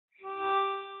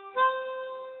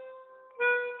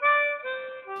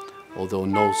although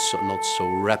not so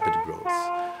rapid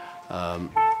growth.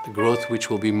 Growth which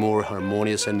will be more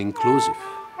harmonious and inclusive.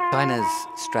 China's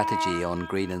strategy on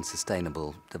green and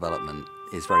sustainable development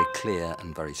is very clear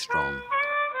and very strong.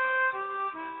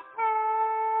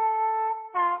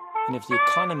 And if the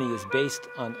economy is based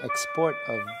on export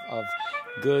of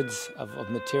goods, of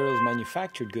materials,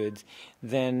 manufactured goods,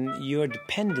 then you are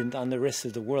dependent on the rest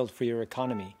of the world for your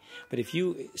economy. But if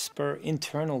you spur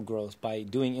internal growth by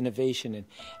doing innovation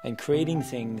and creating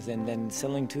things and then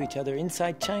selling to each other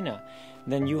inside China,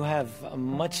 then you have a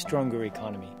much stronger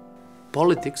economy.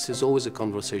 Politics is always a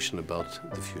conversation about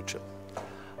the future.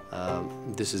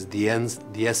 This is the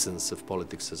essence of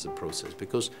politics as a process,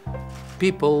 because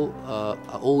people are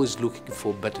always looking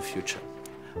for a better future.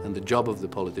 And the job of the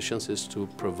politicians is to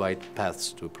provide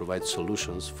paths, to provide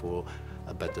solutions for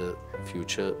a better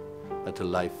future, better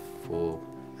life for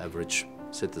average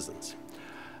citizens.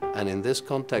 And in this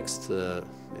context,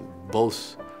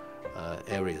 both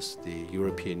areas, the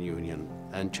European Union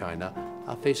and China,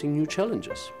 are facing new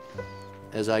challenges.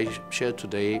 As I shared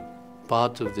today,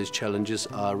 part of these challenges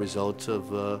are a result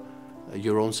of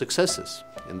your own successes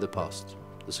in the past.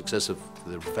 The success of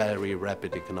the very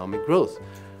rapid economic growth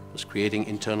was creating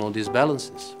internal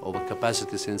disbalances,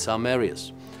 overcapacities in some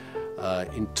areas,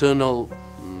 internal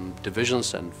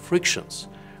divisions and frictions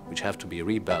which have to be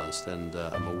rebalanced. And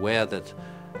I'm aware that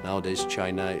nowadays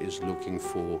China is looking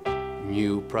for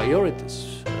new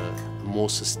priorities, more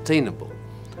sustainable,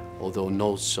 although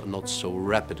not so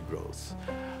rapid growth.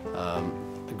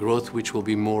 Growth which will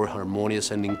be more harmonious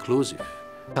and inclusive.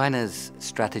 China's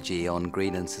strategy on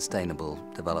green and sustainable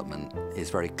development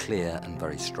is very clear and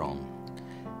very strong.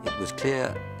 It was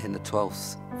clear in the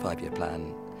 12th five-year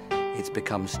plan. It's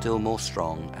become still more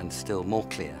strong and still more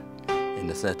clear in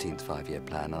the 13th five-year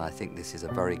plan, and I think this is a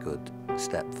very good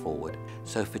step forward.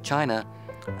 So for China,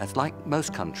 as like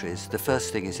most countries, the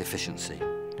first thing is efficiency.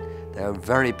 There are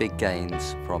very big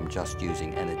gains from just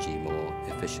using energy more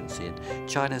efficiency, and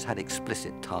China's had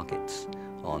explicit targets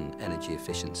on energy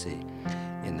efficiency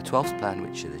in the 12th plan,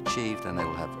 which it achieved, and they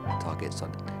will have targets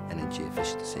on energy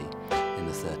efficiency in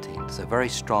the 13th. So very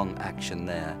strong action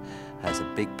there has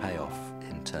a big payoff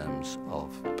in terms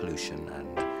of pollution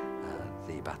and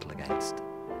the battle against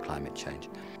climate change.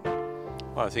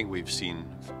 Well, I think we've seen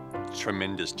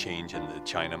tremendous change in the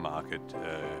China market.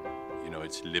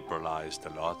 It's liberalized a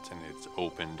lot and it's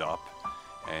opened up,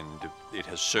 and it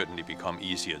has certainly become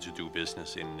easier to do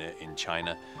business in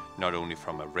China, not only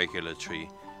from a regulatory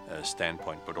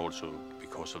standpoint, but also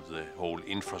because of the whole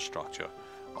infrastructure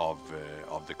of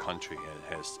the country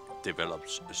has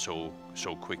developed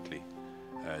so quickly.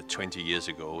 20 years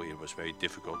ago, it was very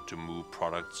difficult to move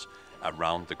products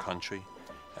around the country.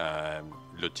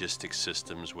 Logistics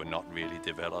systems were not really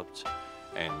developed,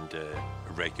 and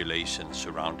regulations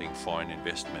surrounding foreign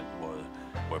investment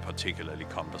were particularly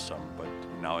cumbersome, but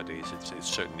nowadays it's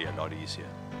certainly a lot easier.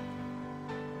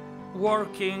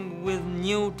 Working with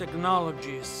new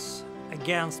technologies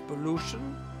against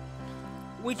pollution,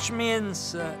 which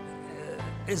means a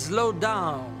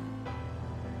slowdown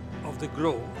of the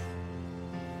growth,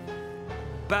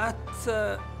 but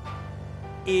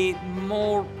a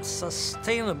more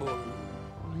sustainable,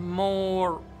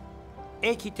 more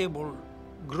equitable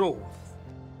growth.